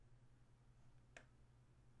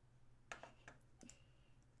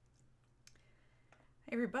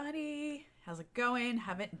Hey everybody, how's it going?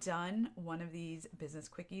 Haven't done one of these business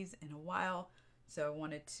quickies in a while, so I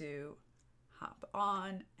wanted to hop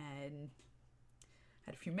on and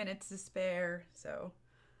had a few minutes to spare, so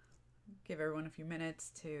give everyone a few minutes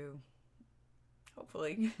to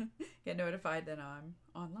hopefully get notified that I'm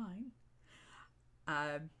online.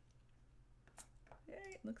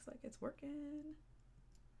 It looks like it's working.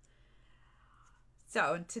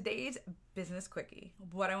 So in today's business quickie,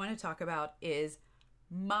 what I want to talk about is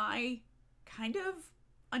my kind of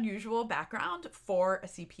unusual background for a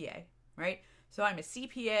CPA, right? So I'm a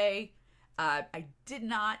CPA. I did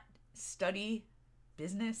not study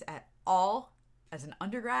business at all as an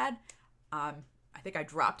undergrad. I think I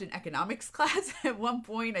dropped an economics class at one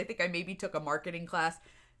point. I think I maybe took a marketing class.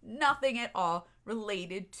 Nothing at all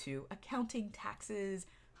related to accounting, taxes,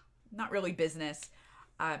 not really business.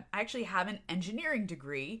 I actually have an engineering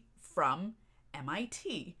degree from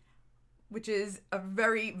MIT, which is a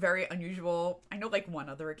very, very unusual. I know like one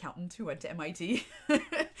other accountant who went to MIT.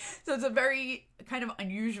 So it's a very kind of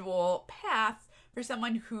unusual path for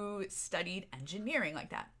someone who studied engineering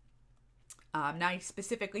like that. Now I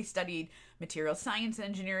specifically studied material science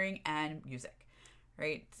engineering and music,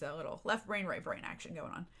 right? So a little left brain, right brain action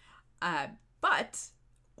going on. But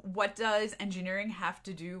what does engineering have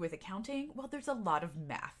to do with accounting? Well, there's a lot of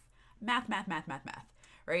math. Math,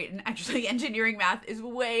 right? And actually, engineering math is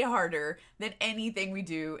way harder than anything we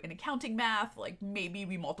do in accounting math. Like maybe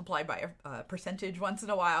we multiply by a percentage once in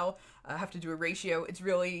a while, have to do a ratio. It's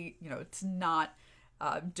really, it's not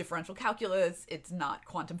differential calculus. It's not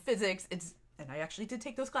quantum physics. And I actually did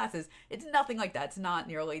take those classes. It's nothing like that. It's not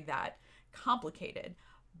nearly that complicated.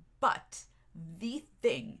 But the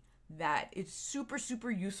thing that is super, super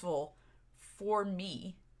useful for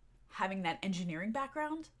me having that engineering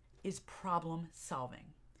background is problem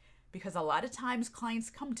solving. Because a lot of times clients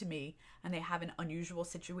come to me and they have an unusual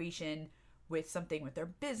situation with something with their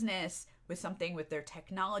business, with something with their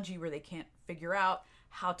technology where they can't figure out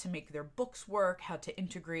how to make their books work, how to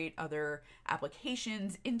integrate other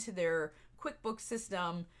applications into their QuickBooks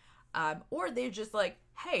system. Or they're just like,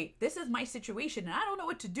 hey, this is my situation and I don't know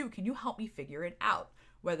what to do. Can you help me figure it out?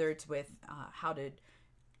 Whether it's with how to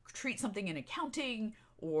treat something in accounting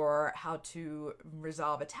or how to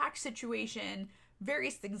resolve a tax situation,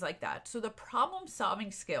 various things like that. So the problem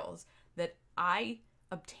solving skills that I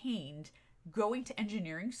obtained going to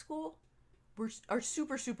engineering school are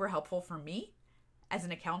super, super helpful for me as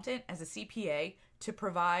an accountant, as a CPA, to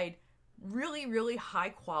provide really, really high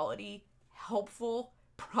quality, helpful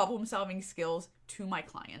problem solving skills to my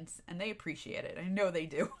clients, and they appreciate it. I know they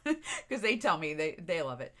do because they tell me they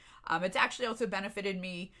love it. It's actually also benefited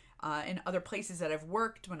me in other places that I've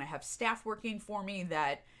worked when I have staff working for me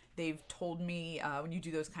that they've told me when you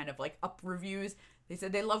do those kind of like up reviews, they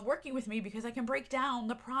said they love working with me because I can break down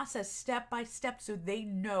the process step by step so they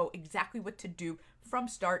know exactly what to do from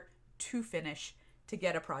start to finish to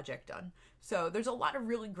get a project done. So there's a lot of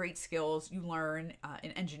really great skills you learn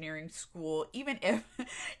in engineering school, even if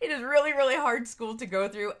it is really, really hard school to go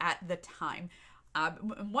through at the time.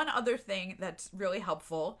 One other thing that's really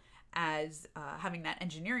helpful as having that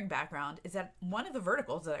engineering background is that one of the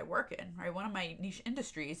verticals that I work in, right, one of my niche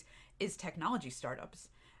industries is technology startups.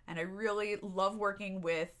 And I really love working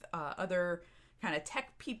with other kind of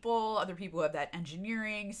tech people, other people who have that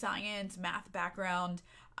engineering, science, math background.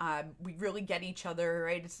 We really get each other,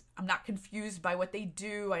 right? I'm not confused by what they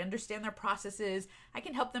do. I understand their processes. I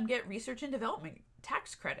can help them get research and development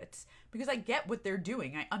tax credits because I get what they're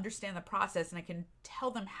doing. I understand the process and I can tell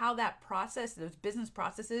them how that process, those business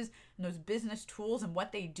processes and those business tools and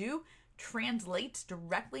what they do translates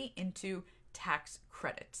directly into tax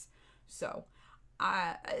credits. So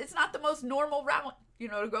it's not the most normal route,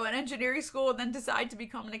 to go in engineering school and then decide to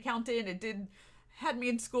become an accountant. It had me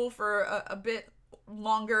in school for a bit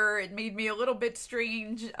longer. It made me a little bit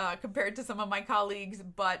strange compared to some of my colleagues,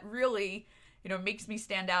 but really, makes me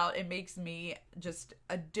stand out. It makes me just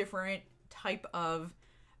a different type of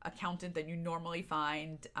accountant than you normally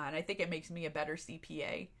find. And I think it makes me a better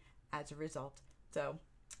CPA as a result. So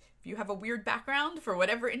if you have a weird background for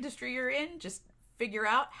whatever industry you're in, just figure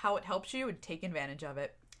out how it helps you and take advantage of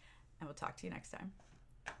it. And we'll talk to you next time.